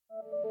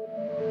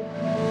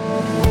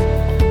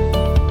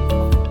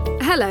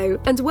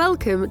and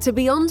welcome to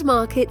Beyond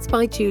Markets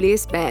by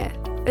Julius Baer,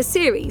 a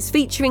series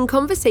featuring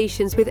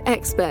conversations with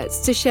experts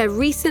to share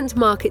recent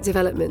market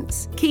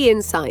developments, key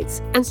insights,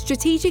 and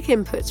strategic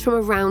inputs from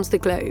around the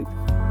globe.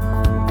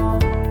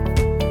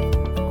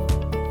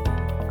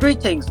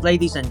 Greetings,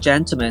 ladies and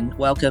gentlemen.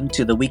 Welcome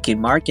to the Week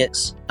in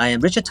Markets. I am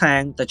Richard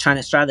Tang, the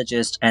China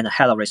strategist and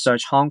head of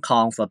research Hong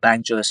Kong for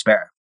Bank Julius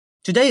Baer.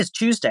 Today is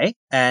Tuesday,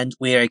 and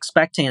we are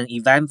expecting an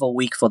eventful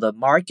week for the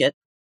market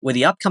with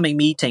the upcoming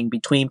meeting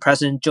between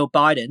President Joe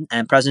Biden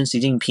and President Xi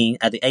Jinping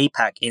at the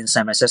APEC in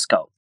San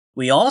Francisco.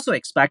 We are also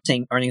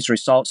expecting earnings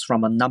results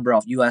from a number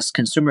of U.S.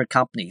 consumer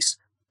companies,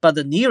 but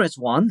the nearest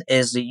one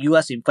is the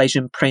U.S.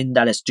 inflation print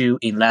that is due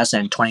in less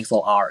than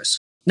 24 hours.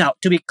 Now,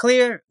 to be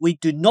clear, we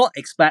do not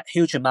expect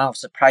huge amount of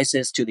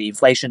surprises to the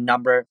inflation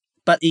number,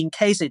 but in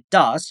case it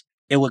does,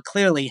 it will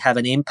clearly have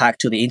an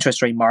impact to the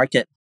interest rate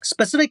market,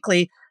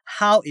 specifically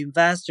how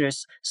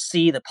investors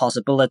see the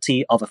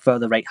possibility of a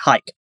further rate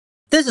hike.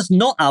 This is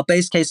not our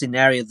base case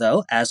scenario,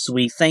 though, as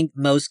we think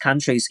most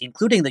countries,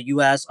 including the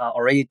US, are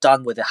already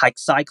done with the hike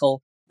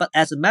cycle. But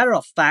as a matter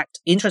of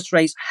fact, interest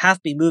rates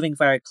have been moving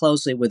very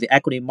closely with the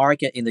equity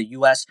market in the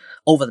US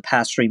over the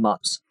past 3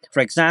 months.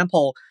 For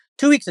example,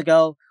 2 weeks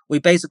ago, we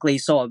basically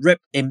saw a rip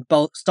in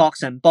both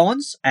stocks and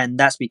bonds, and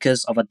that's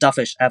because of a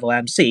dovish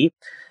FOMC.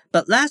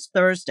 But last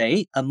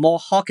Thursday, a more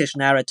hawkish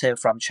narrative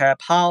from Chair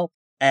Powell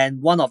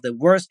and one of the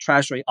worst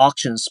treasury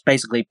auctions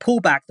basically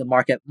pulled back the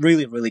market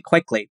really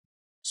quickly.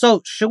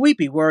 So should we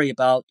be worried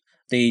about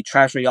the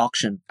treasury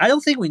auction? I don't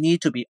think we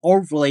need to be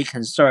overly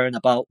concerned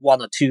about 1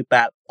 or 2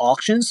 bad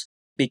auctions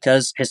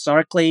because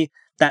historically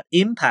that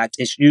impact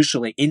is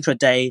usually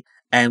intraday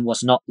and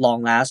was not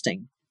long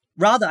lasting.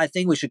 Rather, I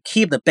think we should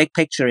keep the big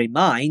picture in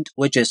mind,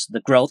 which is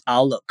the growth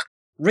outlook.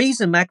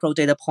 Recent macro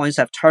data points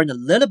have turned a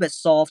little bit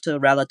softer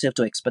relative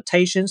to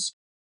expectations.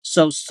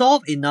 So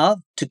soft enough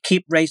to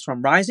keep rates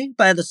from rising,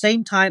 but at the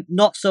same time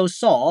not so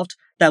soft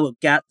that will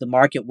get the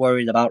market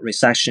worried about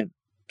recession.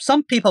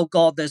 Some people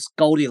call this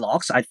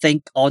Goldilocks. I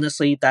think,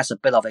 honestly, that's a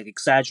bit of an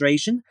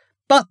exaggeration,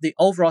 but the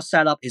overall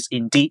setup is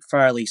indeed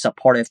fairly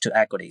supportive to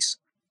equities.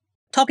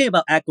 Talking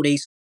about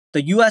equities,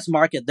 the US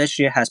market this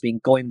year has been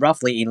going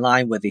roughly in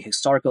line with the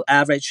historical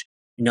average,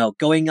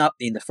 going up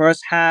in the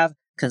first half,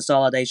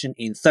 consolidation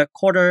in third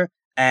quarter,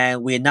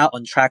 and we're now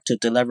on track to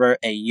deliver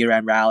a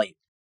year-end rally.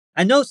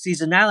 I know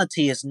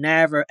seasonality is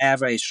never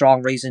ever a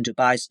strong reason to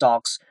buy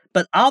stocks,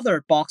 but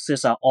other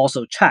boxes are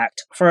also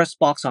checked. First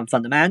box on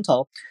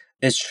fundamental.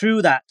 It's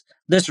true that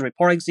this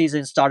reporting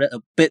season started a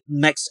bit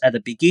mixed at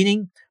the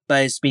beginning,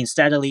 but it's been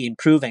steadily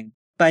improving.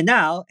 By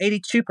now,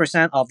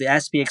 82% of the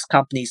SPX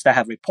companies that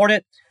have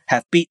reported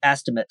have beat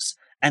estimates,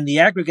 and the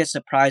aggregate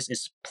surprise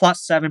is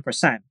plus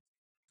 7%.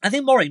 I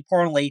think more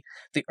importantly,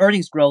 the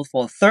earnings growth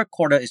for the third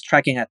quarter is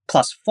tracking at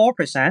plus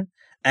 4%,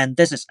 and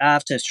this is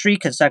after 3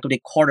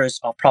 consecutive quarters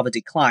of profit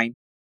decline.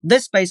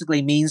 This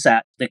basically means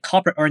that the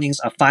corporate earnings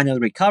are finally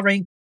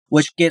recovering,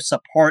 which gives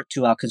support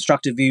to our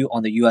constructive view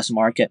on the US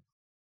market.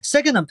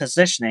 Second on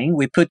positioning,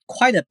 we put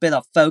quite a bit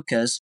of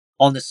focus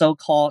on the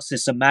so-called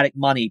systematic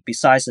money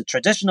besides the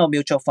traditional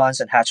mutual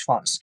funds and hedge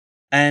funds.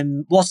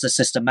 And what's the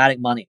systematic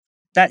money?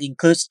 That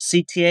includes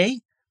CTA,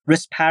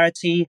 risk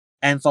parity,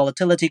 and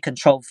volatility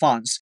control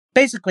funds,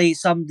 basically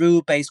some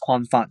rule-based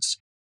quant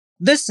funds.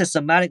 This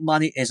systematic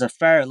money is a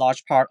very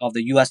large part of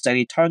the US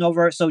daily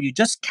turnover, so you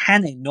just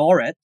can't ignore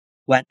it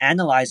when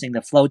analyzing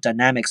the flow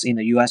dynamics in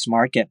the US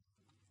market.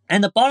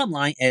 And the bottom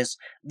line is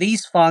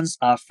these funds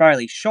are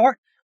fairly short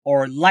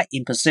or light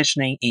in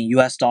positioning in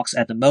US stocks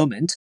at the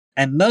moment,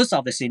 and most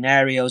of the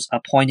scenarios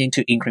are pointing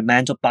to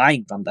incremental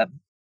buying from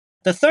them.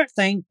 The third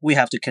thing we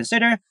have to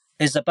consider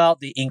is about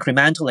the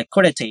incremental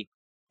liquidity.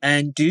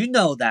 And do you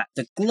know that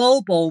the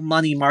global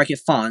money market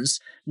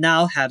funds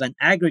now have an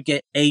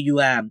aggregate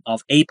AUM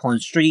of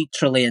 $8.3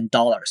 trillion?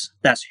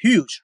 That's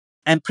huge.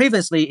 And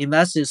previously,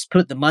 investors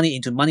put the money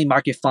into money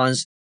market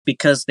funds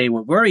because they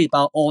were worried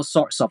about all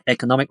sorts of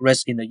economic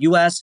risk in the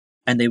US,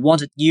 and they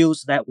wanted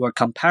yields that were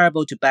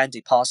comparable to bank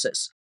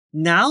deposits.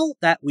 Now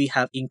that we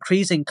have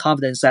increasing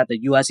confidence that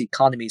the US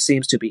economy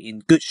seems to be in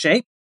good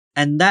shape,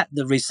 and that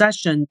the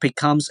recession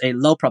becomes a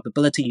low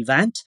probability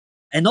event,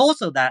 and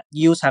also that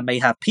yields may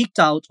have peaked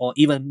out or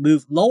even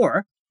moved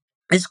lower,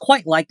 it's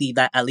quite likely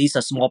that at least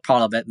a small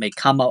part of it may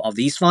come out of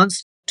these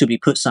funds to be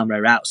put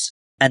somewhere else.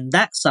 And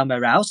that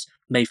somewhere else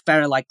may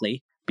very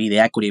likely be the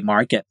equity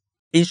market.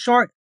 In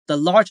short, the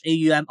large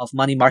AUM of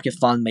money market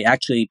fund may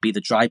actually be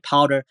the dry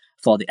powder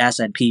for the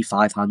S&P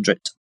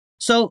 500.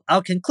 So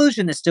our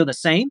conclusion is still the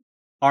same.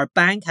 Our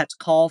bank had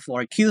called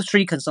for a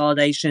Q3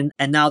 consolidation,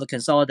 and now the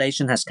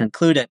consolidation has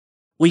concluded.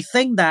 We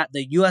think that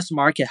the US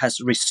market has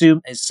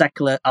resumed a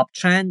secular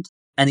uptrend,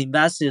 and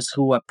investors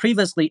who were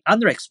previously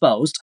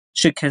underexposed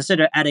should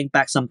consider adding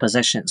back some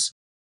positions.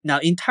 Now,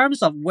 in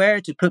terms of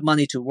where to put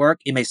money to work,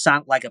 it may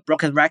sound like a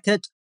broken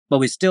record, but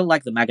we still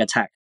like the mega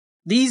tech.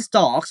 These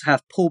stocks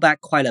have pulled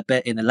back quite a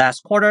bit in the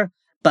last quarter,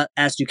 but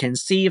as you can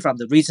see from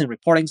the recent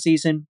reporting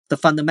season, the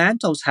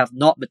fundamentals have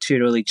not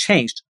materially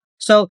changed.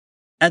 So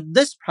at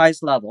this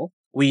price level,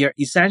 we are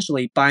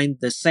essentially buying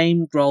the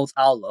same growth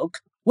outlook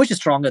which is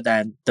stronger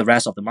than the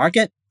rest of the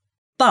market,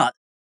 but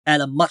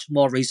at a much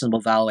more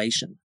reasonable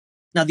valuation.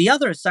 Now, the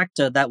other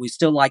sector that we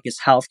still like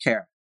is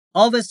healthcare.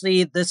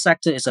 Obviously, this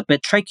sector is a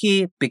bit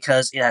tricky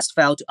because it has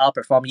failed to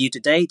outperform year to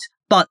date,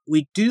 but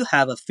we do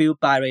have a few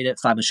buy-rated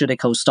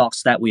pharmaceutical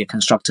stocks that we are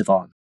constructive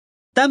on.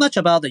 That much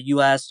about the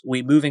US,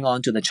 we're moving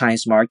on to the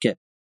Chinese market.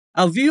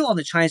 Our view on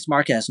the Chinese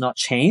market has not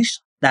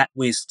changed, that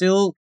we're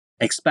still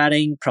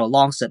expecting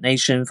prolonged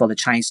stagnation for the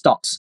Chinese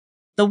stocks.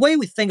 The way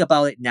we think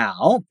about it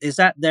now is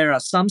that there are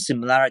some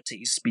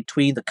similarities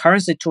between the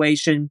current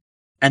situation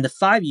and the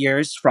 5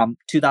 years from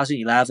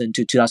 2011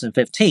 to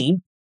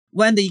 2015,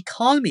 when the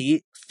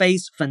economy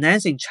faced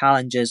financing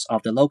challenges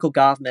of the local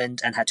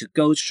government and had to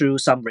go through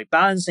some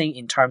rebalancing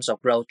in terms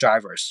of growth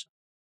drivers.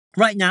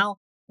 Right now,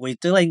 we're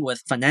dealing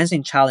with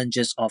financing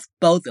challenges of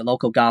both the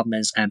local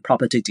governments and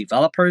property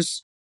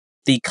developers.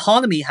 The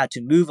economy had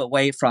to move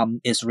away from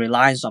its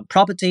reliance on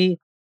property,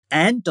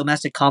 and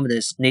domestic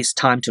confidence needs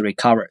time to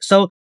recover.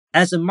 So,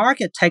 as the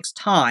market takes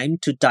time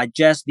to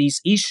digest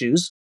these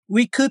issues,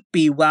 we could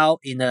be well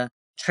in a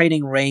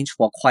trading range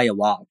for quite a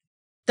while.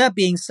 That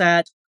being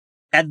said,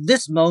 at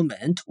this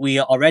moment, we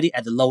are already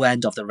at the low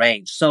end of the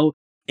range, so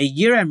a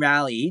year-end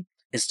rally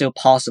is still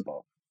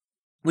possible.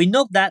 We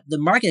note that the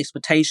market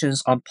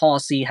expectations on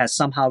policy has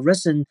somehow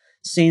risen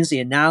since the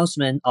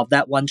announcement of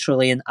that 1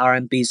 trillion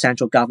RMB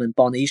central government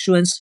bond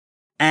issuance,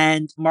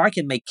 and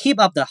market may keep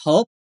up the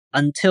hope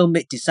until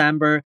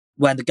mid-December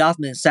when the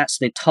government sets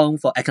the tone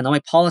for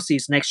economic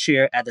policies next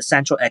year at the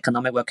Central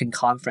Economic Working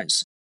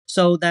Conference.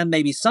 So there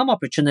may be some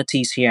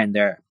opportunities here and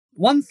there.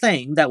 One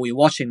thing that we're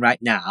watching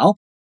right now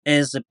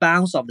is the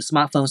bounce of the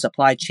smartphone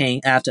supply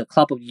chain after a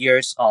couple of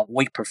years of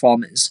weak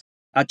performance.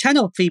 Our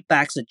channel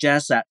feedback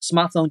suggests that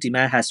smartphone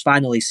demand has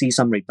finally seen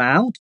some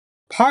rebound,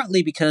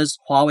 partly because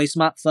Huawei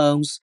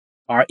smartphones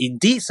are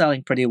indeed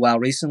selling pretty well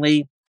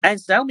recently, and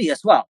Xiaomi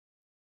as well,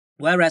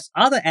 whereas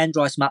other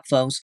Android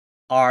smartphones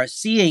are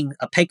seeing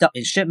a pickup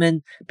in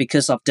shipment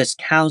because of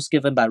discounts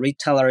given by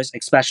retailers,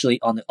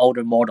 especially on the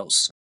older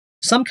models.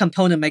 Some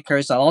component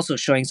makers are also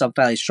showing some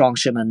fairly strong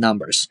shipment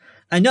numbers.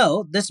 I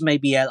know this may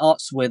be at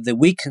odds with the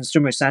weak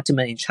consumer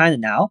sentiment in China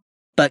now,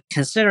 but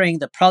considering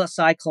the product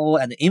cycle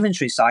and the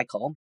inventory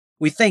cycle,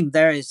 we think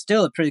there is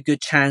still a pretty good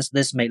chance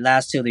this may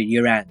last till the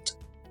year end.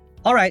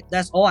 Alright,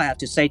 that's all I have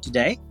to say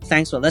today.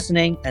 Thanks for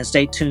listening and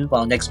stay tuned for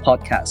our next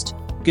podcast.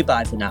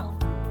 Goodbye for now.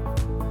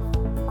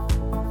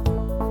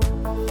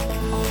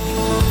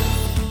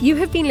 You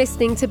have been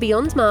listening to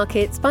Beyond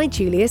Markets by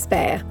Julius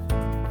Baer.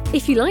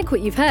 If you like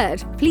what you've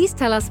heard, please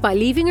tell us by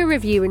leaving a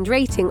review and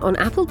rating on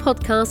Apple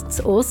Podcasts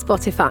or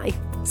Spotify.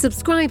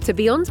 Subscribe to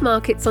Beyond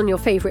Markets on your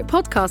favourite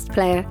podcast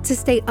player to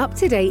stay up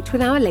to date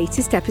with our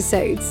latest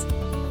episodes.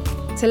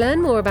 To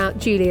learn more about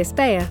Julius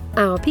Baer,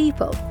 our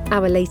people,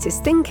 our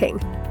latest thinking,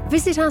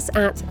 visit us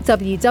at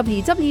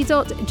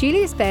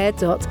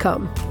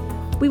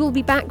www.juliusbaer.com. We will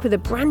be back with a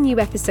brand new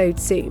episode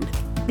soon.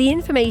 The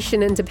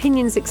information and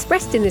opinions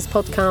expressed in this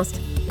podcast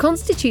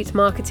constitute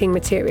marketing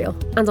material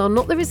and are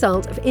not the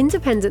result of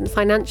independent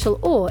financial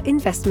or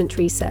investment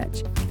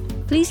research.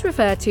 Please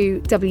refer to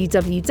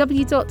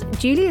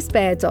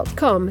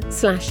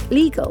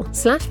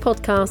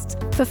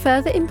www.juliusbaer.com/legal/podcast for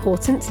further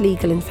important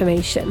legal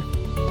information.